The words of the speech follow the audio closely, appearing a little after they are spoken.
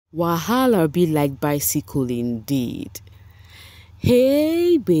Wahala be like bicycle indeed.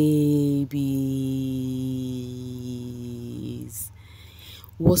 Hey babies.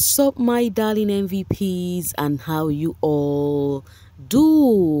 What's up my darling MVPs and how you all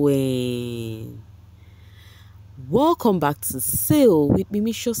doing? Welcome back to Sail with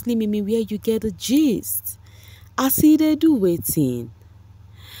Mimiciously Mimi where you get the gist. I see they do waiting.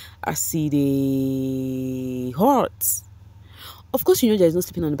 I see they hurt. Of course, you know there's no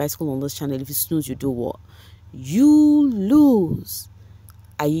sleeping on the bicycle on this channel. If you snooze, you do what? You lose.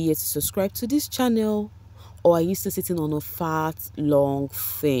 Are you yet to subscribe to this channel? Or are you still sitting on a fat, long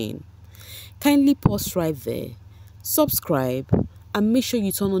thing? Kindly pause right there, subscribe, and make sure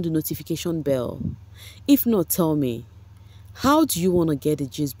you turn on the notification bell. If not, tell me, how do you want to get the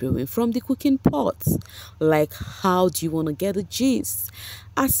gist brewing from the cooking pot? Like, how do you want to get the gist?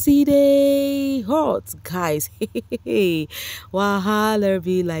 I see they hot, guys. Wahala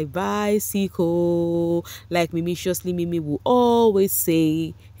be like bicycle. Like Mimiciously Mimi will always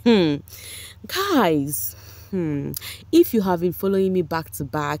say. Guys. If you have been following me back to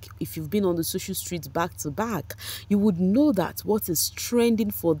back, if you've been on the social streets back to back, you would know that what is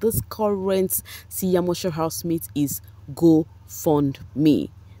trending for this current Siyamosha housemate is GoFundMe.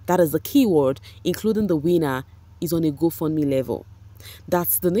 That is the keyword, including the winner is on a GoFundMe level.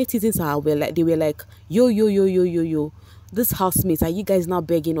 That's the netizens they were like, yo. This housemate, are you guys now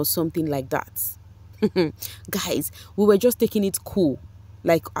begging or something like that? Guys, we were just taking it cool.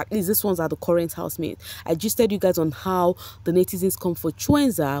 Like, at least this one's are the current housemate. I just told you guys on how the netizens come for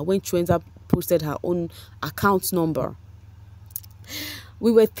Chwenza when Chwenza posted her own account number.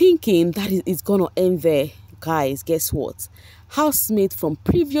 We were thinking that it's gonna end there. Guys, guess what? Housemate from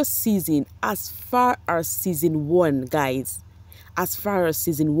previous season as far as season 1, guys. As far as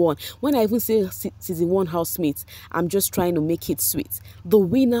season 1, when I even say season 1 housemates, I'm just trying to make it sweet. The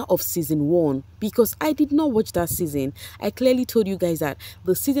winner of season 1, because I did not watch that season. I clearly told you guys that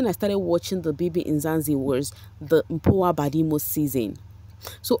the season I started watching the bbnzansi was the Mpuma season.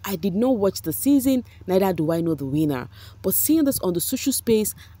 So I did not watch the season, neither do I know the winner. But seeing this on the social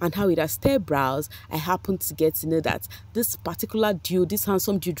space and how it has stirred brows, I happened to get to know that this particular dude, this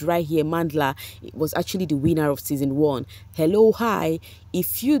handsome dude right here, Mandla, it was actually the winner of season 1. Hello, hi.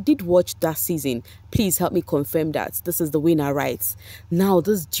 If you did watch that season, please help me confirm that this is the winner, right? Now,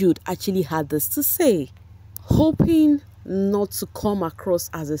 this dude actually had this to say. Hoping not to come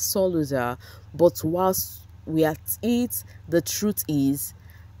across as a sore loser, but whilst we at it, the truth is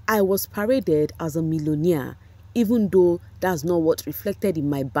I was paraded as a millionaire, even though that's not what reflected in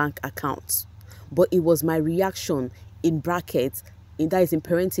my bank account, but it was my reaction in brackets, that is in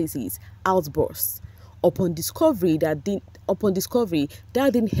parentheses, outburst upon discovery that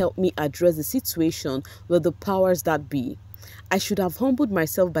didn't help me address the situation with the powers that be. I should have humbled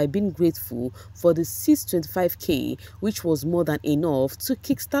myself by being grateful for the 625k, which was more than enough to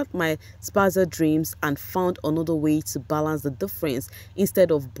kickstart my spazzer dreams, and found another way to balance the difference instead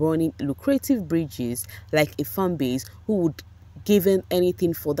of burning lucrative bridges like a fan base who would given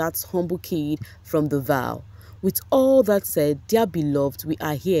anything for that humble kid from the vow. With all that said, dear beloved, we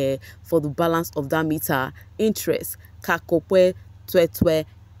are here for the balance of that meter, interest, kakopwe, twetwe,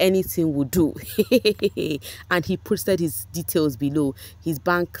 anything will do. And he posted his details below, his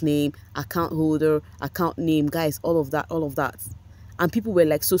bank name, account holder, account name, guys, all of that. And people were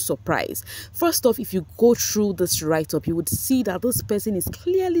like so surprised. First off, if you go through this write-up, you would see that this person is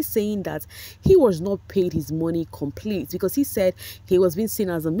clearly saying that he was not paid his money complete, because he said he was being seen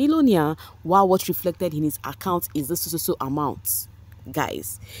as a millionaire while what reflected in his account is this so amount.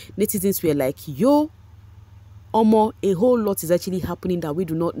 Guys, netizens were like, yo, Omo, a whole lot is actually happening that we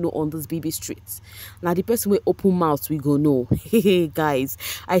do not know on this BB streets. Now the person with open mouth we go know. Guys,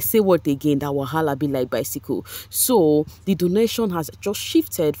 I say what again, that wahala be like bicycle. So the donation has just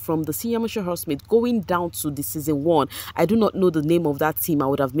shifted from the Siyamosha housemate going down to the season 1. I do not know the name of that team. I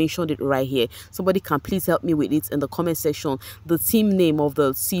would have mentioned it right here. Somebody can please help me with it in the comment section. The team name of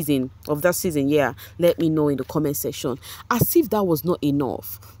the season, yeah, let me know in the comment section. As if that was not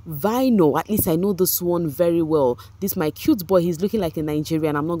enough, Vino, at least I know this one very well. This my cute boy, he's looking like a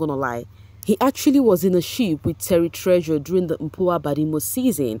Nigerian, I'm not gonna lie. He actually was in a ship with Terry Treasure during the Mpuma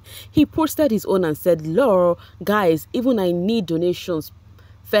season. He posted his own and said, lol, guys, even I need donations,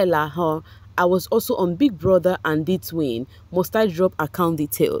 fella, huh? I was also on Big Brother and did win. Must I drop account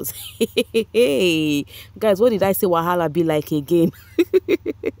details? Hey, guys, what did I say wahala be like again?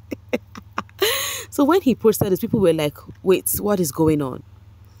 So when he posted this, people were like, wait, what is going on?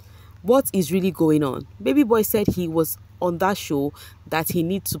 What is really going on? Baby boy said he was on that show that he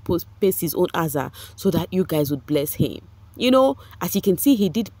needs to paste his own azar so that you guys would bless him. As you can see, he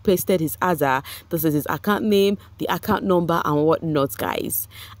did pasted his other. This is his account name, the account number, and whatnot, guys.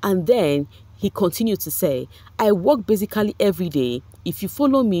 And then he continued to say, I work basically every day. If you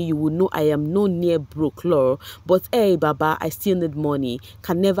follow me, you will know I am no near broke law. But hey, Baba, I still need money.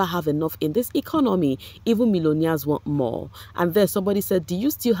 Can never have enough in this economy. Even millionaires want more. And then somebody said, do you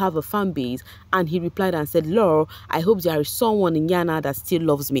still have a fan base? And he replied and said, Lord, I hope there is someone in Ghana that still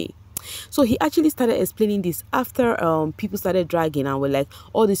loves me. So he actually started explaining this after people started dragging and were like,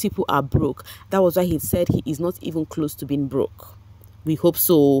 all these people are broke. That was why he said he is not even close to being broke. We hope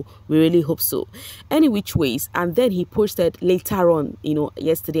so. We really hope so. Any which ways. And then he posted later on,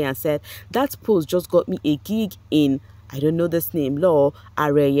 yesterday, and said, that post just got me a gig in, I don't know this name, Law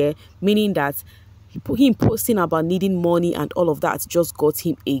Areye, meaning that him posting about needing money and all of that just got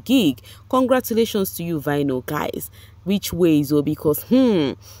him a gig. Congratulations to you, Vino, guys. Which ways, because,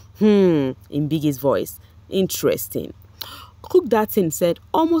 in biggest voice. Interesting. Cook Datin said,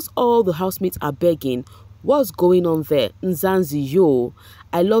 almost all the housemates are begging. What's going on there? Nzansi, yo.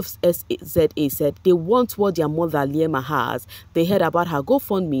 I love SZA said, they want what their mother Liema has. They heard about her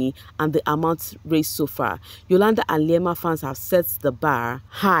GoFundMe and the amount raised so far. Yolanda and Liema fans have set the bar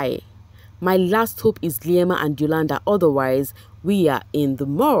high. My last hope is Liema and Yolanda. Otherwise, we are in the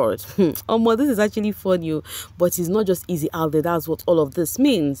mud. This is actually funny, but it's not just easy out there. That's what all of this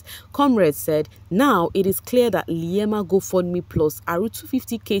means. Comrade said, now it is clear that Liema GoFundMe plus Aru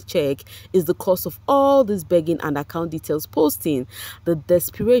 250k check is the cause of all this begging and account details posting. The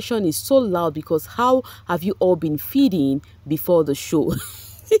desperation is so loud because how have you all been feeding before the show?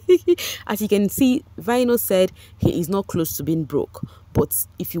 As you can see, Vino said he is not close to being broke. But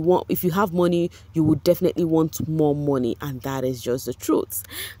if you have money, you would definitely want more money, and that is just the truth.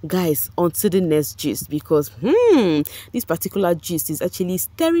 Guys, on to the next gist, because this particular gist is actually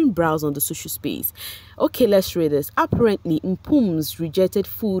stirring brows on the social space. Okay, let's read this. Apparently, Mpum's rejected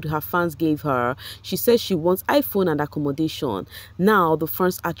food her fans gave her. She says she wants iPhone and accommodation. Now the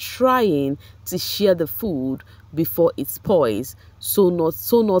fans are trying to share the food before it spoils. So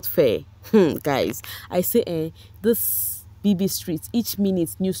not fair. Guys, I say this BB Streets, each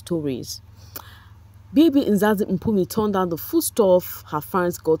minute new stories. bbnzansi Mpumi turned down the food stuff her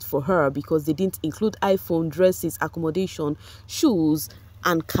fans got for her because they didn't include iPhone, dresses, accommodation, shoes,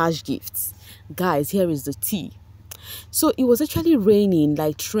 and cash gifts. Guys, here is the tea. So it was actually raining,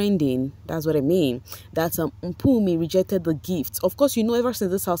 like trending. That's what I mean. That Mpumi rejected the gifts. Of course, ever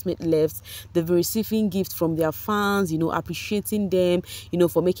since this housemate left, they've been receiving gifts from their fans, appreciating them,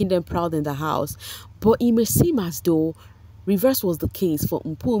 for making them proud in the house. But it may seem as though reverse was the case for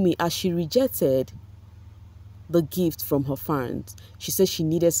Mpumi, as she rejected the gift from her fans. She said she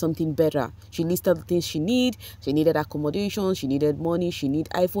needed something better. She listed the things she needed. She needed accommodation, she needed money, she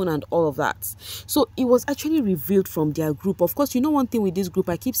needed iPhone and all of that. So it was actually revealed from their group. Of course, one thing with this group,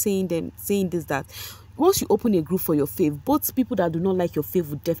 I keep saying this, that once you open a group for your fave, both people that do not like your fave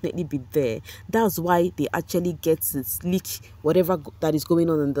will definitely be there. That's why they actually get to leak whatever that is going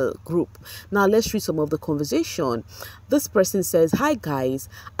on in the group. Now, let's read some of the conversation. This person says, hi guys,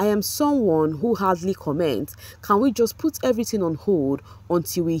 I am someone who hardly comments. Can we just put everything on hold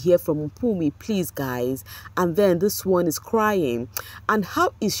until we hear from Mpumi, please guys? And then this one is crying. And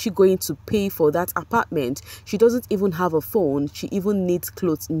how is she going to pay for that apartment? She doesn't even have a phone. She even needs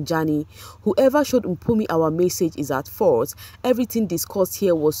clothes in Johnny. Whoever showed Mpumi our message is at fault. Everything discussed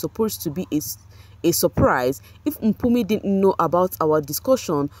here was supposed to be a surprise. If Mpumi didn't know about our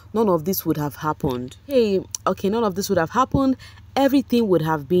discussion, none of this would have happened. None of this would have happened. Everything would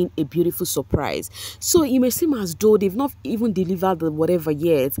have been a beautiful surprise. So it may seem as though they've not even delivered the whatever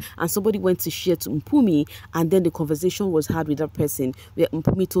yet, and somebody went to share to Mpumi, and then the conversation was had with that person where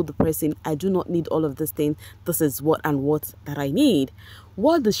Mpumi told the person, I do not need all of this thing. This is what that I need.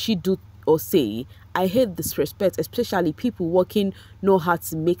 What does she do or say? I hate disrespect, especially people working know how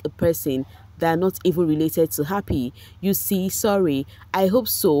to make a person that are not even related to happy. You see, sorry, I hope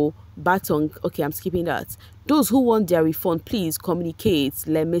so. Batong, okay, I'm skipping that. Those who want their refund, please communicate.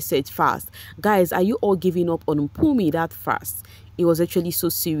 Let message fast. Guys, are you all giving up on Mpumi that fast? It was actually so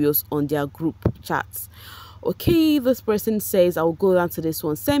serious on their group chats. Okay, this person says, I'll go down to this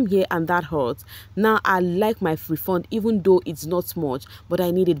one. Same here, and that hurts. Now, I like my refund, even though it's not much, but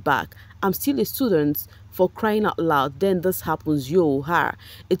I need it back. I'm still a student, for crying out loud. Then this happens, yo, her.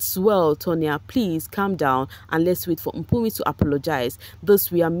 It's well, Tonya, please calm down and let's wait for Mpumi to apologize.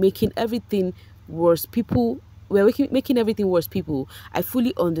 Thus, we are making everything worse. We're making everything worse, people. I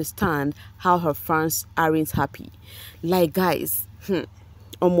fully understand how her fans aren't happy. Like, guys,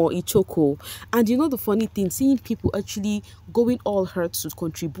 Omo Ichoko. And you know the funny thing, seeing people actually going all hurt to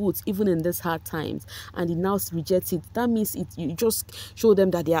contribute even in these hard times, and they now reject it, that means you just show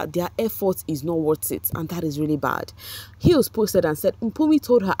them that their effort is not worth it, and that is really bad. He was posted and said Mpumi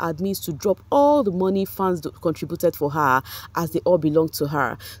told her admins to drop all the money fans contributed for her, as they all belong to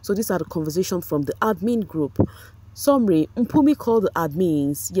her. So these are the conversation from the admin group. Summary: Mpumi called the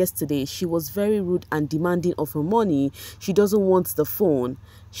admins yesterday. She was very rude and demanding of her money. She doesn't want the phone.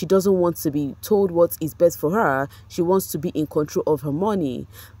 She doesn't want to be told what is best for her. She wants to be in control of her money.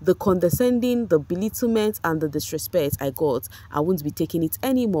 The condescending, the belittlement, and the disrespect I got, I won't be taking it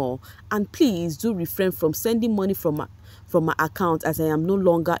anymore. And please do refrain from sending money from my account, as I am no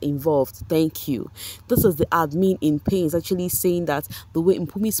longer involved. Thank you. This is the admin in pains actually saying that the way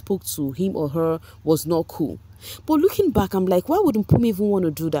Mpumi spoke to him or her was not cool. But looking back, I'm like, why would Mpumi even want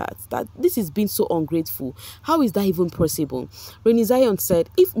to do that? That this is being so ungrateful. How is that even possible? Renny Zion said,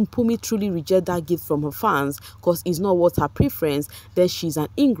 if Mpumi truly reject that gift from her fans because it's not what her preference, then she's an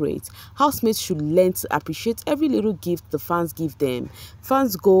ingrate. Housemates should learn to appreciate every little gift the fans give them.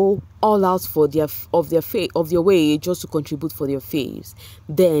 Fans go all out for their way just to contribute for their faves.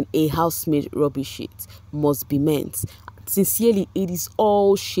 Then a housemate rubbish it must be meant. Sincerely, it is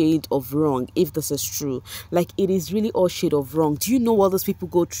all shade of wrong if this is true. Like, it is really all shade of wrong. Do you know what those people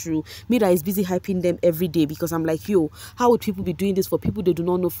go through? Me that is busy hyping them every day, because I'm like, yo, how would people be doing this for people they do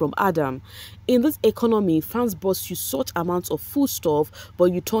not know from Adam? In this economy, fans boss you such amounts of food stuff, but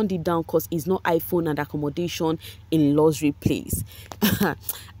you turned it down because it's not iPhone and accommodation in luxury place.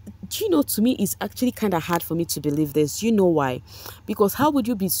 Do you know, to me, it's actually kind of hard for me to believe this. Do you know why? Because how would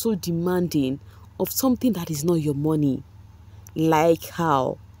you be so demanding of something that is not your money? Like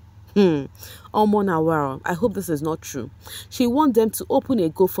how? I hope this is not true. She wants them to open a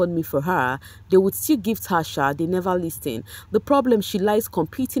GoFundMe for her. They would still gift her, they never listen. The problem, she lies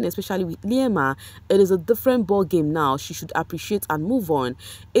competing, especially with Liema. It is a different ball game now. She should appreciate and move on.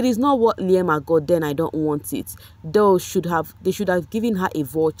 It is not what Liema got, then I don't want it. They should have given her a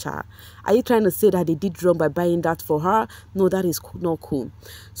voucher. Are you trying to say that they did wrong by buying that for her? No, that is not cool.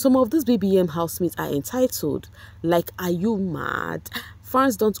 Some of these BBM housemates are entitled. Like, are you mad?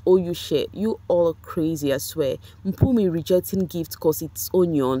 Fans don't owe you shit. You all crazy, I swear. Mpumi rejecting gift because it's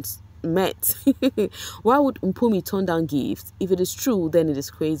onions. Met. Why would Mpumi turn down gifts? If it is true, then it is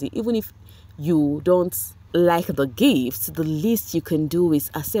crazy. Even if you don't like the gift, the least you can do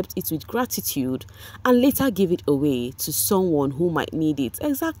is accept it with gratitude and later give it away to someone who might need it.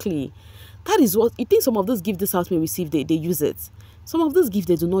 Exactly. That is what you think. Some of those gifts this house may receive, they use it. Some of those gifts,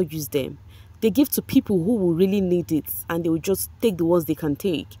 they do not use them. They give to people who will really need it, and they will just take the ones they can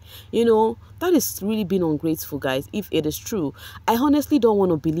take. You know, that is really being ungrateful, guys, if it is true. I honestly don't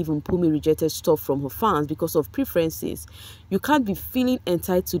want to believe Mpumi rejected stuff from her fans because of preferences. You can't be feeling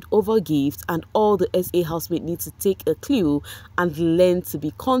entitled over gifts, and all the SA housemate need to take a clue and learn to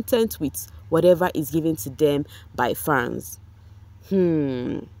be content with whatever is given to them by fans.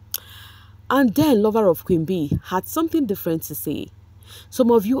 And then Lover of Queen Bee had something different to say.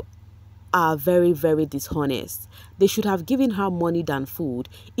 Some of you are very, very dishonest. They should have given her money than food,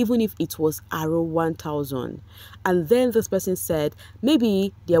 even if it was arrow 1,000. And then this person said,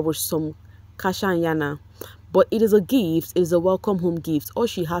 maybe there was some kasha and yana, but it is a gift. It is a welcome home gift. All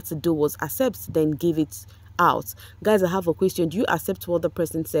she had to do was accept, then give it out. Guys, I have a question. Do you accept what the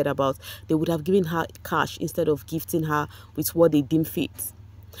person said about they would have given her cash instead of gifting her with what they deem fit?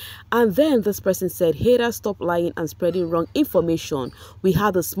 And then this person said, haters, stop lying and spreading wrong information. We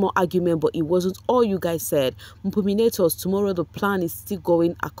had a small argument, but it wasn't all you guys said. Mpuminators, tomorrow the plan is still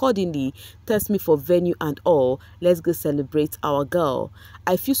going accordingly. Test me for venue and all. Let's go celebrate our girl.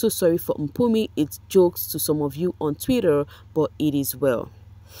 I feel so sorry for Mpumi. It's jokes to some of you on Twitter, but it is well.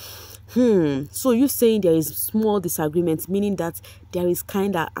 So you're saying there is small disagreement, meaning that there is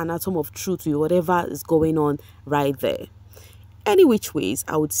kind of an atom of truth to whatever is going on right there. Any which ways,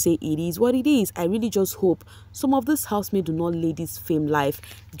 I would say it is what it is. I really just hope some of this housemates do not let this fame life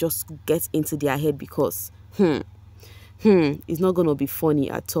just get into their head, because it's not gonna be funny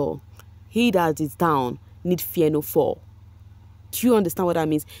at all. He that is down need fear no fall. Do you understand what that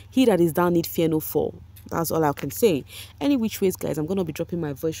means? He that is down need fear no fall. That's all I can say. Any which ways, guys, I'm gonna be dropping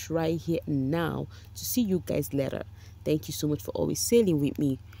my voice right here now to see you guys later. Thank you so much for always sailing with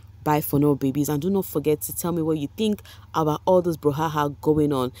me. Bye for now, babies, and do not forget to tell me what you think about all this brouhaha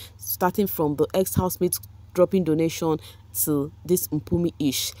going on, starting from the ex-housemates dropping donation to this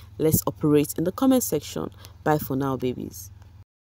Mpumi-ish. Let's operate in the comment section. Bye for now, babies.